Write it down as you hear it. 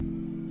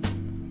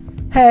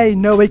Hey,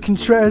 Noe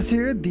Contreras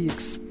here, the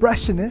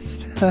Expressionist.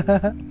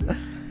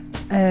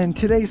 And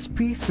today's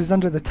piece is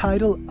under the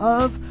title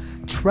of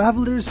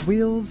Traveler's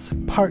Wheels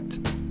Part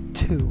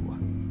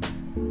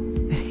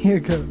 2.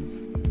 Here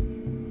goes.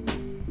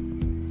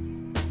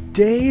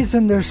 Days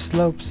and their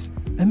slopes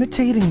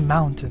imitating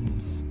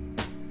mountains.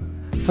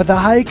 For the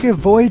hiker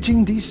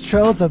voyaging these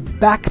trails, a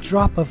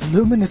backdrop of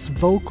luminous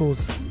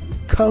vocals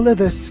color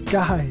the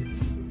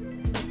skies.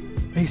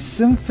 A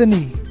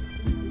symphony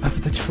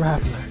of the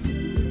traveler.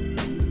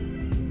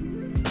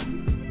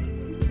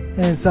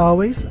 As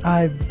always,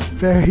 I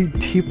very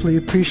deeply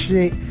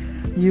appreciate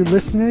you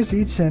listeners,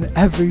 each and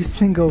every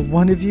single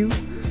one of you.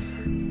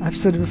 I've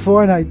said it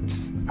before and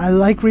I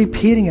like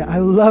repeating it. I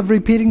love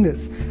repeating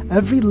this.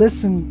 Every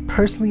listen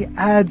personally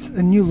adds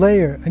a new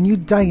layer, a new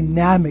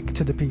dynamic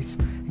to the piece.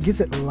 It gives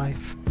it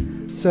life.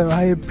 So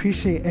I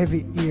appreciate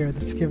every ear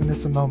that's given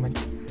this a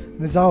moment.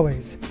 And as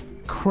always,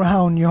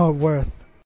 crown your worth.